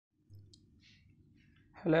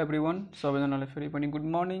Hello everyone, सबैजनालाई फेरि पनि गुड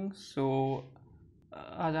मर्निङ। सो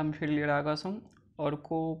आज हामी फेरि लिएर आएका छौँ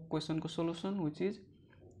अर्को क्वेसनको solution, which is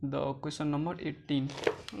the question number 18।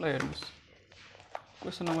 ल हेर्नुहोस्,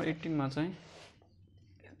 क्वेसन नम्बर 18मा चाहिँ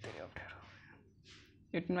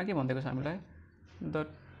 18मा के भनिदिएको छ हामीलाई, the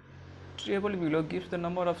table below gives the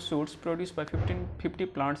number of suites produce by 50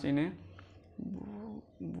 plants in A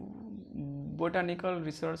botanical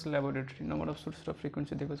research laboratory. Number of suites र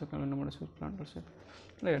फ्रिक्वेन्सी दिएको छ, नम्बर अफ सुट्स प्लान्ट्स।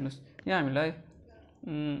 ल हेर्नुहोस्, यहाँ हामीलाई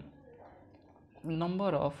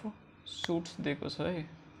नम्बर अफ सुट्स दिएको छ है,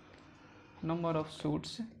 नम्बर अफ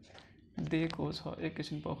सुट्स दिएको छ।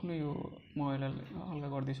 एकैछिन पर्खनु, यो म यसलाई हल्का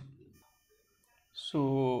गर्दैछु। सो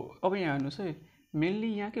अब यहाँ हेर्नुहोस् है,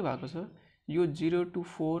 मेनली यहाँ के भएको छ, यो 0 to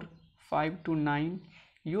 4, 5 to 9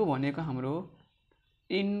 यो भनेको हाम्रो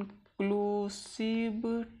इन्क्लुसिभ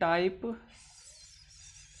टाइप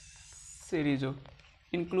सिरिज हो।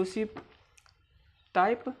 इन्क्लुसिभ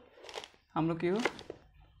टाइप हाम्रो के हो,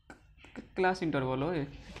 क्लास इन्टरभल हो है,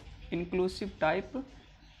 इन्क्लुसिभ टाइप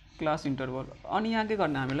क्लास इन्टरभल। अनि यहाँ के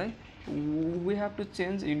गर्ने हामीलाई, we have to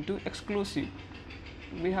change into exclusive,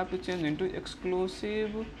 we have to change into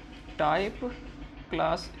exclusive type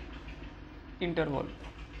class interval.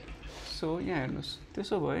 So यहाँ हेर्नुहोस्,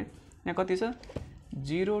 त्यसो भए यहाँ कति छ,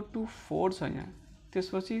 0 to 4 छ यहाँ,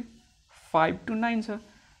 त्यसपछि 5 to 9 छ।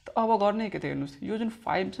 त अब गर्ने के त हेर्नुहोस्, यो जुन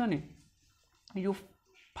 5 छ नि, यो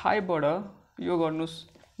 5 बाट यो गर्नुहोस्,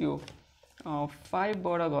 यो 5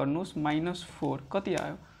 बाट गर्नुहोस् -4, कति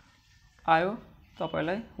आयो, आयो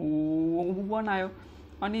तपाईलाई 1 आयो।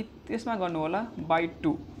 अनि त्यसमा गर्नु होला बाई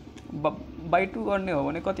 2, बाई 2 गर्ने हो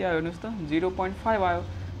भने कति आयो हेर्नुहोस् त, 0.5 आयो।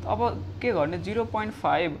 अब के गर्ने,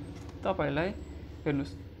 0.5 तपाईलाई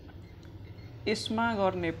हेर्नुहोस्, यसमा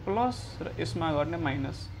गर्ने प्लस र यसमा गर्ने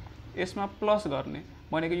माइनस, यसमा प्लस गर्ने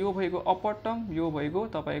भनेको यो भएको अप्पर टर्म, यो भएको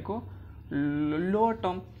तपाईको लोअर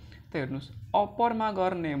टर्म। त हेर्नुहोस्, अप्परमा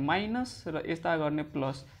गर्ने माइनस र यता गर्ने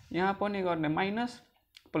प्लस, यहाँ पनि गर्ने minus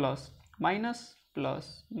plus minus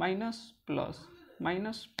plus minus plus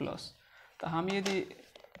minus plus. त हामी यदि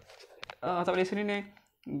तपाईले यसरी नै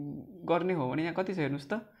गर्ने हो भने यहाँ कति छ हेर्नुहोस्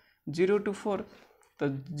त, 0 to 4, त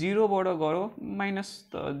 0 बाट गरो माइनस,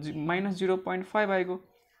 त माइनस 0.5 आएको।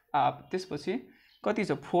 त्यसपछि कति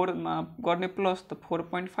छ, 4 मा गर्ने प्लस, त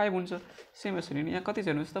 4.5 हुन्छ। सेम यसरी नै यहाँ कति छ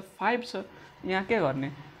हेर्नुहोस् त, 5 छ। यहाँ के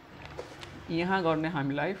गर्ने, यहाँ गर्ने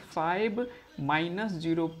हामीलाई 5 माइनस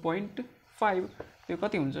 0.5, त्यो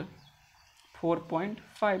कति हुन्छ,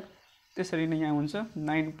 4.5। त्यसरी नै यहाँ हुन्छ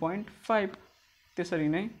 9.5, त्यसरी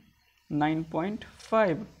नै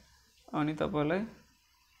 9.5। अनि तपाईलाई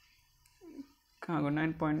कहाँ गयो,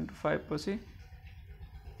 9.5 पछि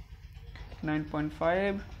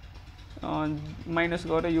 9.5 माइनस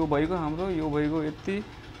गरेर यो भएको हाम्रो, यो भएको यति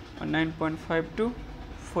 9.5 to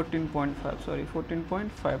 14.5, सरी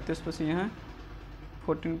 14.5। त्यसपछि यहाँ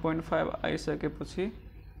 14.5 आइसकेपछि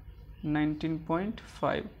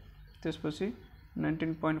 19.5, त्यसपछि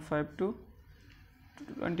 19.5 to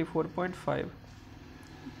 24.5,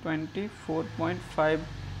 24.5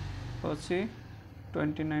 पछि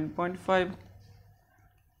 29.5,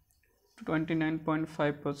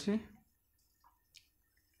 29.5 पछि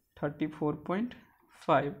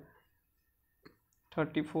 34.5,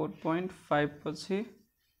 34.5 पछि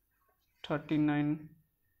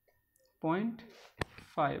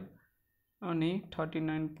 39.5, अनि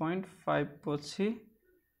 39.5 पछि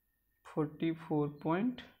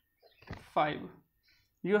 44.5।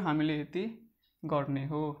 यो हामीले यति गर्ने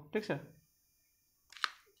हो, ठीक छ।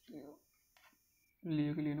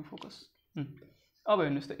 लियो कि लिनु फोकस। अब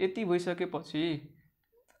हेर्नुहोस् त, यति भइसकेपछि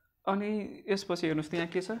अनि यसपछि हेर्नुहोस् त यहाँ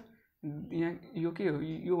के छ, यहाँ यो के हो,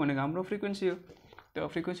 यो भनेको हाम्रो फ्रिक्वेन्सी हो। त्यो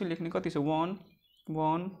फ्रिक्वेन्सी लेख्ने कति छ, 1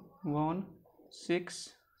 1 1 6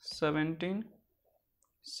 17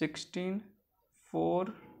 16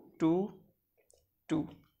 4 2 2,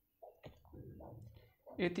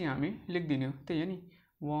 यति हामी लेखिदिने हो, त्यही हो नि,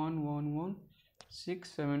 1 1 1 6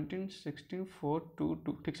 17 16 4 2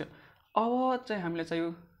 2, ठिक छ। अब चाहिँ हामीलाई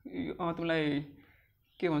चाहियो, तिमीलाई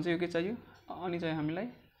के भन्छ, यो के चाहियो, अनि चाहिँ हामीलाई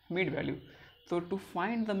mid value. So to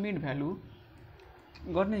find the mid value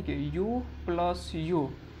गर्ने के, यो प्लस यो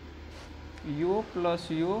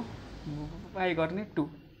प्लस यो बाई गर्ने 2,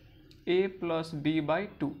 ए प्लस बी बाई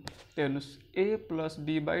 2। हेर्नुहोस्, ए plus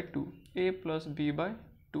be by 2, A plus be by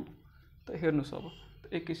 2। त हेर्नुहोस्, अब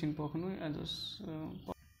एकैछिन पर्खनु,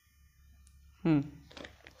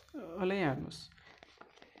 अहिले यहाँ हेर्नुहोस्,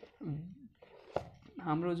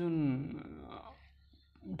 हाम्रो जुन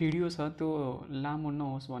भिडियो छ त्यो लामो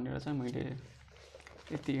नहोस् भनेर चाहिँ मैले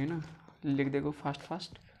यति होइन लेखिदिएको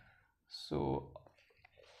फास्ट। सो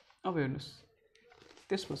अब हेर्नुहोस्,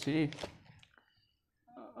 त्यसपछि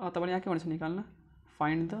तपाईँले यहाँ के भन्छ निकाल्न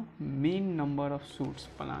find the main number of suites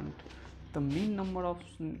plant. त मेन नम्बर अफ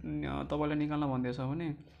तपाईँलाई निकाल्न भन्दैछ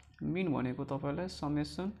भने मेन भनेको तपाईँलाई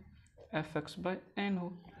समेसन एफएक्स बाई एन हो,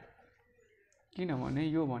 किनभने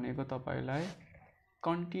यो भनेको तपाईँलाई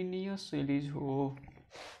कन्टिन्युअस सिरिज हो।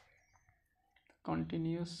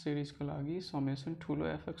 कन्टिन्युअस सिरिजको लागि समेसन ठुलो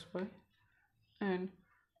एफएक्स बाई एन।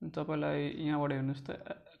 तपाईँलाई यहाँबाट हेर्नुहोस् त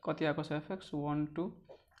कति आएको छ एफएक्स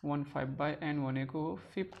 1215 बाई एन भनेको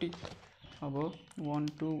 50। अब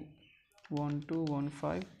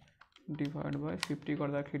 1215 डिभाइड बाई 50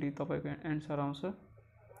 गर्दाखेरि तपाईँको एन्सर आउँछ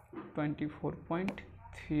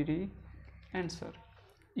 24.3 एन्सर।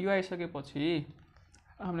 यो आइसकेपछि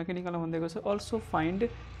हामीले के निकाल्न भनेको छ also find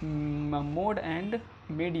mode and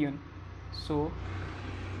median. So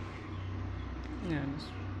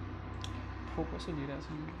focus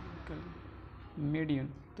दिइरहेको छ median.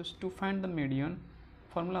 To find the median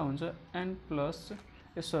formula हुन्छ एन प्लस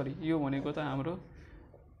यो भनेको त हाम्रो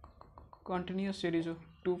कन्टिन्युअस सिरिज हो।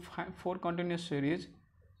 for continuous series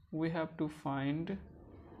we have to find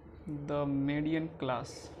the median class।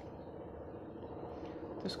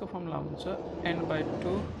 त्यसको फर्मुला हुन्छ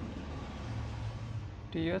n/2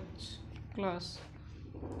 th class।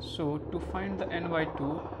 so to find the n/2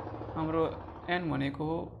 हाम्रो n भनेको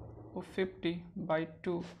हो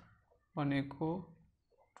 50/2 भनेको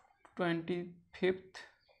 25th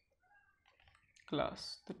क्लास।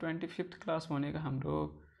 त 25th क्लास भनेको हाम्रो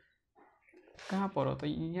कहाँ पर्यो त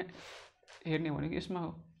यहाँ हेर्ने भनेको यसमा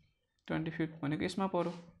हो। 25th भनेको यसमा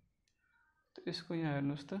पर्यो, त यसको यहाँ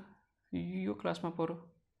हेर्नुहोस् त यो क्लासमा पर्यो,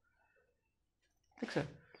 ठिक छ।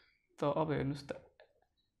 त अब हेर्नुहोस् त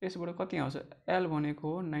यसबाट कति आउँछ एल भनेको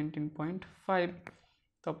हो 19.5,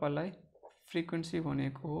 तपाईँलाई फ्रिक्वेन्सी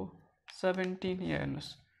भनेको हो 17। यहाँ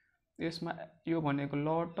हेर्नुहोस् यसमा यो भनेको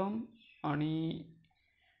लोअर टर्म अनि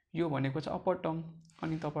यो भनेको चाहिँ अप्पर टर्म,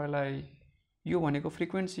 अनि तपाईँलाई यो भनेको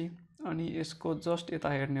फ्रिक्वेन्सी अनि यसको जस्ट यता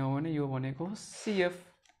हेर्ने हो भने यो भनेको सीएफ।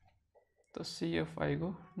 त सीएफ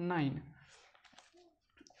आइगयो 9।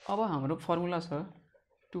 अब हाम्रो फर्मुला छ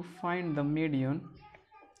to find the median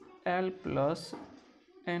L plus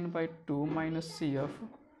n/2 minus CF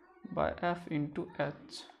by F into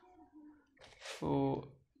H. So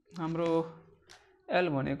हाम्रो एल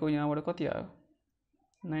भनेको यहाँबाट कति आयो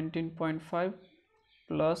 19.5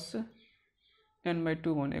 प्लस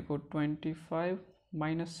n/2 भनेको 25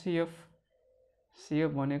 माइनस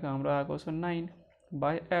सीएफ भनेको हाम्रो आएको छ 9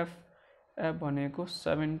 बाई एफ भनेको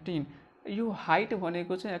 17। यो हाइट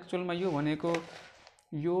भनेको चाहिँ एक्चुअलमा यो भनेको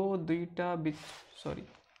यो दुईटा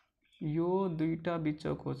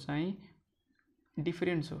बिचको चाहिँ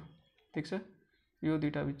डिफरेन्स हो, ठिक छ। यो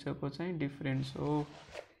दुईटा बिचको चाहिँ डिफरेन्स हो।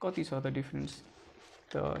 कति छ त डिफरेन्स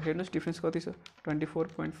त हेर्नुहोस् डिफरेन्स कति छ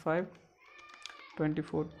 24.5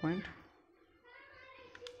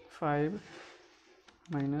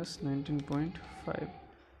 माइनस 19.5।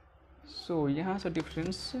 सो यहाँ छ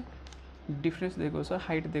डिफरेन्स दिएको छ,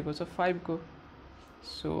 हाइट दिएको छ 5 को।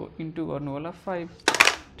 सो इन्टु गर्नु होला 5,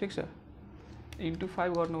 ठिक छ, इन्टु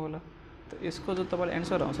 5 गर्नु होला। त यसको जो तपाईँलाई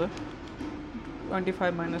एन्सर आउँछ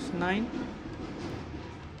 25 minus 9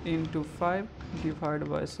 into 5 divide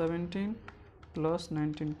by 17 plus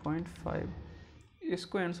 19.5।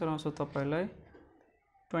 यसको एन्सर आउँछ तपाईँलाई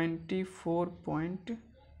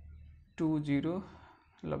 24.20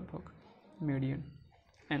 लगभग मेडियन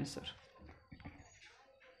एन्सर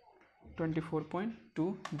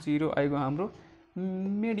 24.20 आइगयो हाम्रो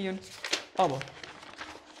मेडियन। अब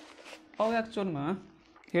एक्चुअलमा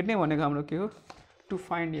हेर्ने भनेको हाम्रो के हो टु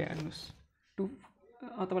फाइन्ड। यहाँ हेर्नुहोस्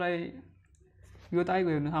तपाईँलाई यो त आइगयो,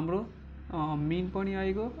 हेर्नु हाम्रो मिन पनि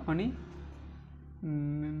आइगयो अनि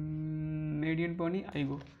मेडियन पनि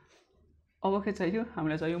आइगयो। अब के चाहियो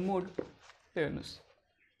हामीलाई चाहियो मोड। हेर्नुहोस्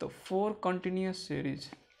त फोर कन्टिन्युअस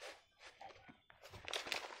सिरिज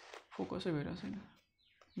फोकसै भइरहेको छैन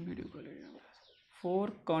भिडियो कल। 4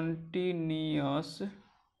 कन्टिन्युअस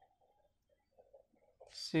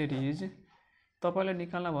सिरिज तपाईँलाई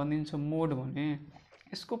निकाल्न भनिदिन्छ मोड भने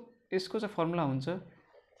यसको चाहिँ फर्मुला हुन्छ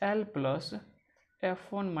L plus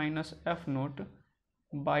f1 minus F note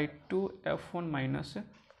by 2 f1 minus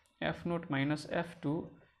F note minus f2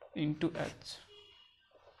 into H.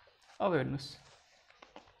 अब हेर्नुहोस्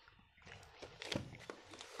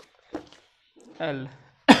एल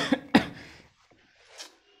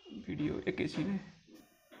भिडियो एकैछिन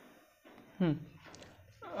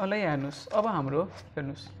अलि हेर्नुहोस्। अब हाम्रो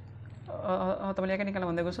हेर्नुहोस् तपाईँले यहाँ निकाल्न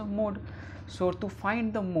भनेको छ मोड। So to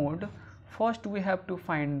find the mode first we have to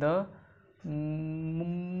find the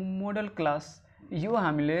model class. यो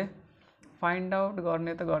हामीले फाइन्ड आउट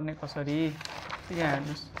गर्ने त गर्ने कसरी, यहाँ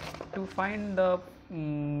हेर्नुहोस् to find the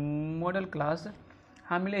model class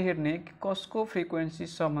हामीले हेर्ने कि कसको फ्रिक्वेन्सी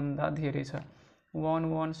सबभन्दा धेरै छ 1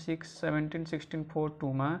 1 6 17 16 4 2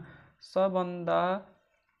 मा सबभन्दा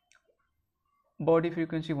बढी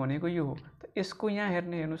फ्रिक्वेन्सी भनेको यो हो। त यसको यहाँ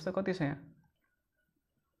हेर्ने हेर्नुस् त कति छ यहाँ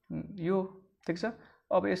यो ठीक छ।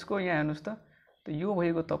 अब यसको यहाँ हेर्नुस् त यो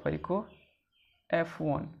भएको तपाईको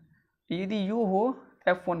f1 यदि यो हो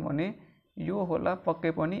f1 भने यो होला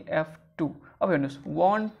पक्कै पनि f2। अब हेर्नुस्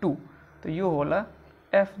 1 2 त यो होला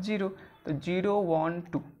f0 त 0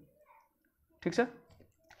 1 2 ठीक छ।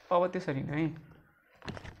 अब त्यसरी नै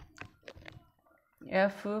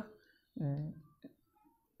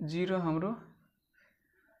f0 हाम्रो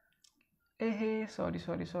एहे सरी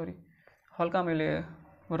हल्का मैले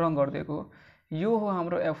रङ गरिदिएको हो। यो हो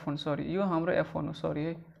हाम्रो f1 सरी यो हाम्रो f1 हो सरी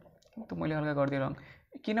है त मैले हल्का गरिदिए रङ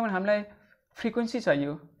किनभने हामीलाई फ्रिक्वेन्सी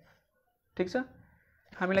चाहियो ठीक छ।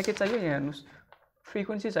 हामीलाई के चाहियो यहाँ हेर्नुस्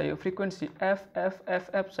फ्रिक्वेन्सी चाहियो frequency f f f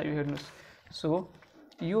f चाहियो हेर्नुस्। सो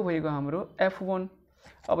यो भएको हाम्रो f1।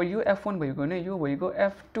 अब यो f1 भएको भने यो भएको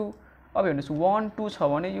f2। अब हेर्नुस् 1 2 छ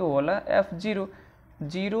भने यो होला f0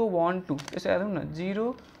 0 1 2 त्यसै हेरौँ न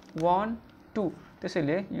 0 1 2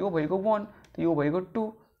 त्यसैले यो भएको 1 यो भएको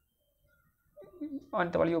 2 अनि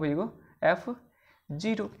तपाईले यो भएको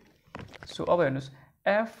f0। सो अब हेर्नुस्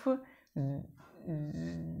f0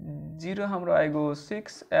 हाम्रो आएको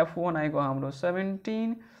 6 f1 आएको हाम्रो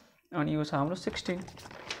 17 अनि यो छ हाम्रो 16।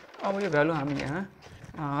 अब यो भ्यालु हामी यहाँ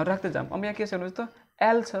राख्दै जाम। अब यहाँ के छ हेर्नुस् त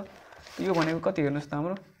l छ यो भनेको कति हेर्नुस् त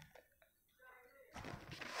हाम्रो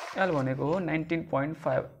l भनेको हो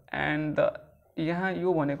 19.5 एन्ड यहाँ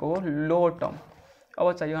यो भनेको हो लोअर टर्म।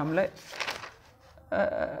 अब चाहियो हामीलाई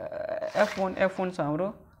f1 छ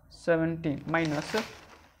हाम्रो 17 माइनस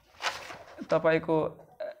तपाईको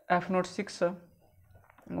f0 6 छ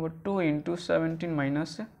अब 2 * 17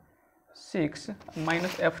 माइनस 6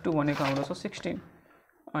 माइनस f2 भनेको हाम्रो छ 16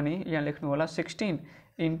 अनि यहाँ लेख्नु होला 16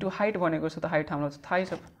 इन्टु हाइट भनेको छ त हाइट हाम्रो थाहै छ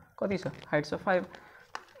कति छ हाइट छ 5।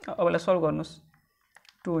 अब यसलाई सल्भ गर्नुस्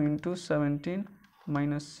 2 * 17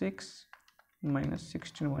 माइनस 6 माइनस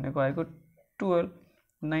 16 भनेको आएको 12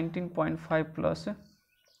 19.5 प्लस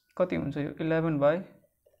कति हुन्छ यो 11/12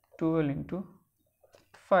 *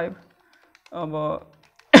 5। अब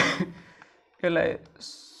यसलाई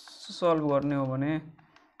सल्भ गर्ने हो भने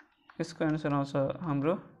यसको आन्सर आउँछ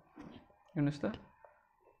हाम्रो हेर्नुस् त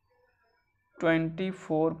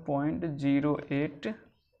 24.08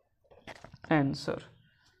 answer।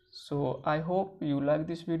 So I hope you like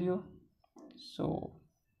this video, so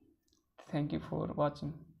thank you for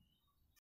watching।